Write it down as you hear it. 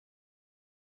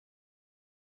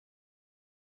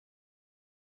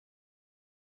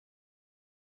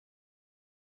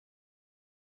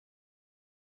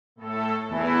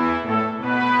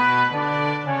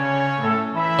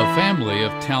A family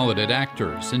of talented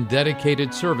actors and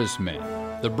dedicated servicemen,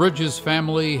 the Bridges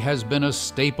family has been a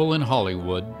staple in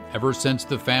Hollywood ever since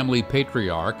the family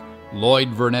patriarch,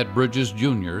 Lloyd Burnett Bridges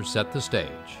Jr., set the stage.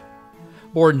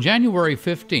 Born January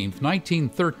 15,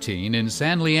 1913 in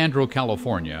San Leandro,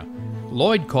 California,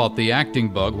 Lloyd caught the acting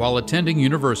bug while attending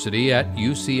university at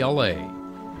UCLA.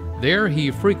 There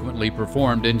he frequently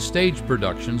performed in stage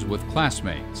productions with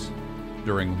classmates.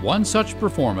 During one such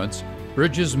performance,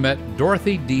 Bridges met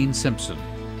Dorothy Dean Simpson.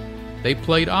 They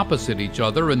played opposite each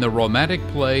other in the romantic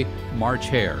play March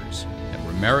Hares and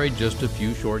were married just a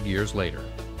few short years later.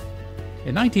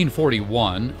 In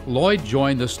 1941, Lloyd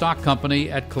joined the stock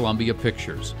company at Columbia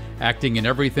Pictures, acting in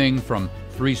everything from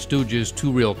Three Stooges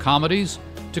two-reel comedies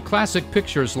to classic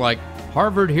pictures like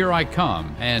Harvard, Here I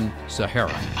Come and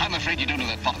Sahara. I'm afraid you don't know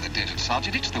that father did it,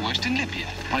 Sergeant. It's the worst in Libya.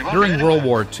 During World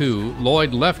War II,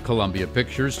 Lloyd left Columbia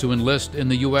Pictures to enlist in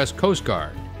the U.S. Coast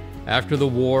Guard. After the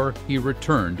war, he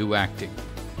returned to acting.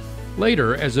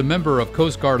 Later, as a member of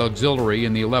Coast Guard Auxiliary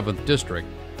in the 11th District,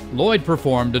 Lloyd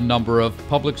performed a number of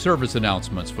public service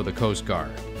announcements for the Coast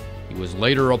Guard. He was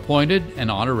later appointed an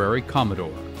honorary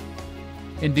Commodore.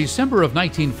 In December of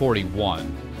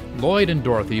 1941, Lloyd and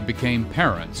Dorothy became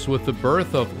parents with the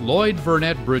birth of Lloyd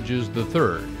Burnett Bridges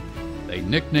III. They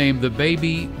nicknamed the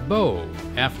baby Beau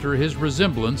after his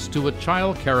resemblance to a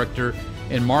child character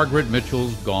in Margaret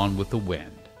Mitchell's Gone with the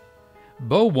Wind.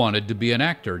 Beau wanted to be an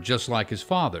actor just like his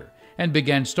father and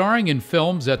began starring in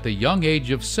films at the young age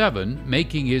of 7,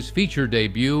 making his feature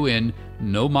debut in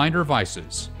No Minor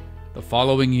Vices. The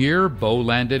following year, Beau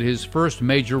landed his first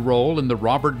major role in the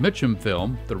Robert Mitchum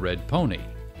film, The Red Pony.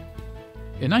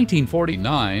 In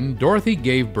 1949, Dorothy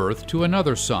gave birth to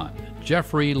another son,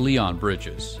 Jeffrey Leon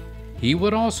Bridges. He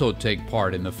would also take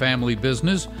part in the family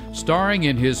business, starring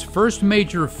in his first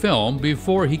major film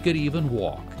before he could even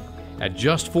walk. At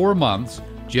just 4 months,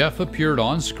 Jeff appeared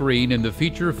on screen in the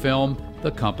feature film The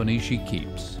Company She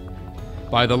Keeps.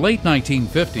 By the late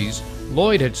 1950s,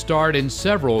 Lloyd had starred in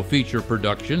several feature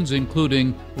productions,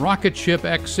 including Rocket Ship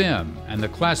XM and the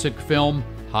classic film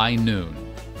High Noon.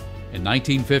 In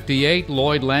 1958,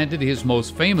 Lloyd landed his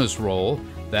most famous role,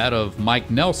 that of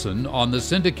Mike Nelson, on the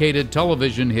syndicated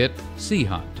television hit Sea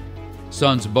Hunt.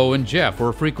 Sons Beau and Jeff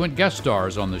were frequent guest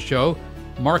stars on the show,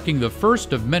 marking the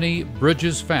first of many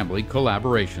Bridges family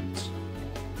collaborations.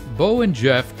 Beau and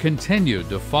Jeff continued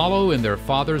to follow in their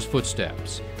father's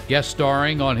footsteps, guest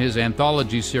starring on his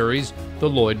anthology series, The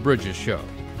Lloyd Bridges Show.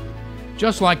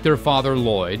 Just like their father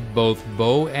Lloyd, both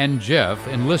Beau and Jeff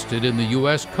enlisted in the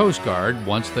U.S. Coast Guard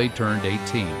once they turned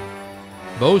 18.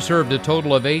 Beau served a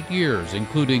total of 8 years,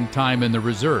 including time in the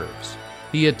reserves.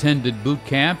 He attended boot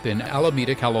camp in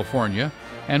Alameda, California,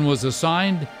 and was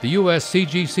assigned the U.S.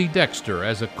 CGC Dexter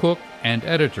as a cook and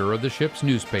editor of the ship's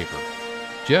newspaper.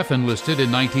 Jeff enlisted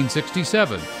in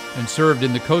 1967 and served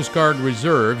in the Coast Guard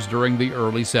Reserves during the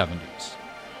early 70s.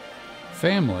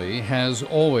 Family has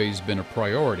always been a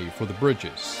priority for the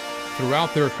Bridges.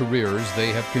 Throughout their careers,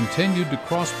 they have continued to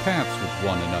cross paths with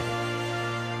one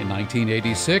another. In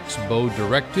 1986, Beau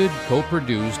directed,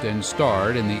 co-produced, and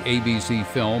starred in the ABC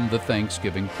film The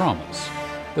Thanksgiving Promise.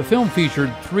 The film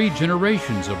featured 3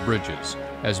 generations of Bridges,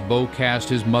 as Beau cast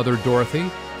his mother Dorothy,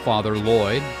 father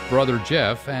Lloyd, brother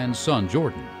Jeff, and son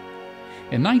Jordan.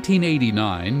 In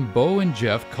 1989, Beau and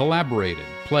Jeff collaborated,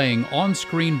 playing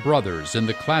on-screen brothers in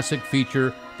the classic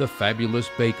feature The Fabulous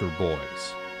Baker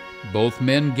Boys. Both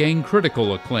men gained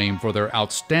critical acclaim for their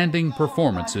outstanding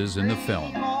performances in the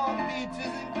film.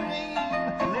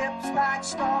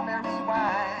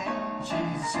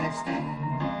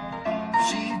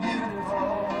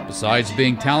 Besides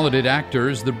being talented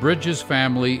actors, the Bridges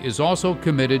family is also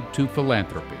committed to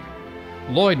philanthropy.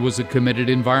 Lloyd was a committed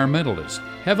environmentalist,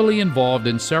 heavily involved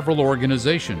in several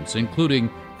organizations, including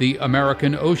the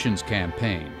American Oceans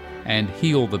Campaign and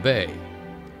Heal the Bay.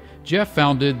 Jeff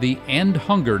founded the End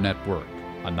Hunger Network,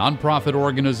 a nonprofit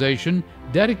organization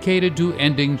dedicated to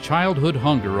ending childhood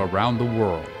hunger around the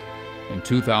world. In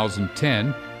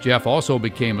 2010, Jeff also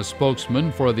became a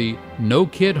spokesman for the No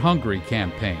Kid Hungry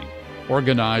campaign,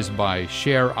 organized by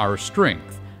Share Our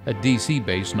Strength, a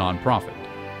DC-based nonprofit.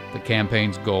 The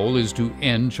campaign's goal is to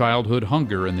end childhood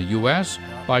hunger in the U.S.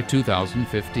 by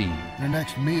 2015. Your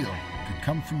next meal could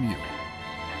come from you.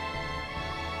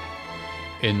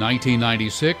 In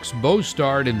 1996, Beau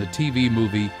starred in the TV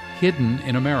movie Hidden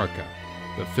in America.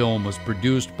 The film was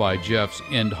produced by Jeff's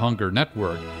End Hunger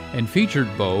Network and featured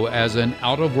Beau as an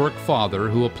out-of-work father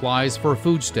who applies for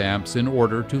food stamps in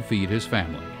order to feed his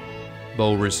family.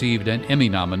 Beau received an Emmy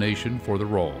nomination for the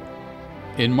role.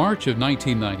 In March of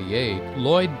 1998,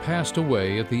 Lloyd passed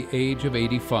away at the age of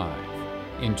 85.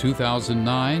 In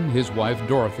 2009, his wife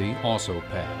Dorothy also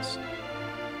passed.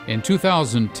 In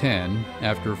 2010,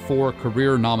 after 4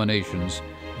 career nominations,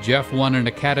 Jeff won an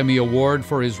Academy Award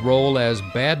for his role as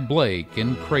Bad Blake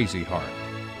in Crazy Heart.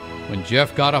 When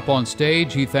Jeff got up on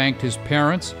stage, he thanked his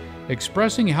parents,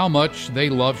 expressing how much they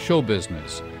love show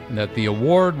business and that the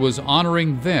award was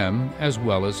honoring them as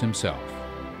well as himself.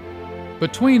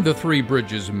 Between the Three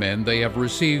Bridges men, they have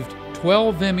received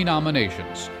 12 Emmy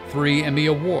nominations, 3 Emmy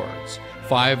Awards,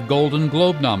 5 Golden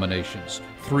Globe nominations,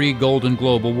 3 Golden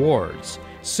Globe Awards,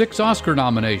 6 Oscar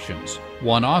nominations,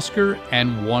 1 Oscar,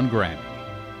 and 1 Grammy.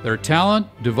 Their talent,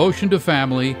 devotion to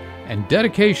family, and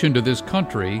dedication to this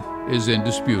country is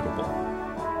indisputable.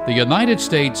 The United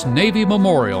States Navy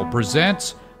Memorial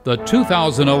presents the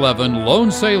 2011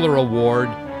 Lone Sailor Award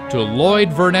to Lloyd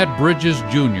Vernett Bridges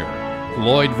Jr.,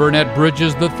 Lloyd Vernett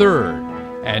Bridges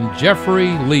III, and Jeffrey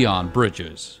Leon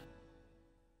Bridges.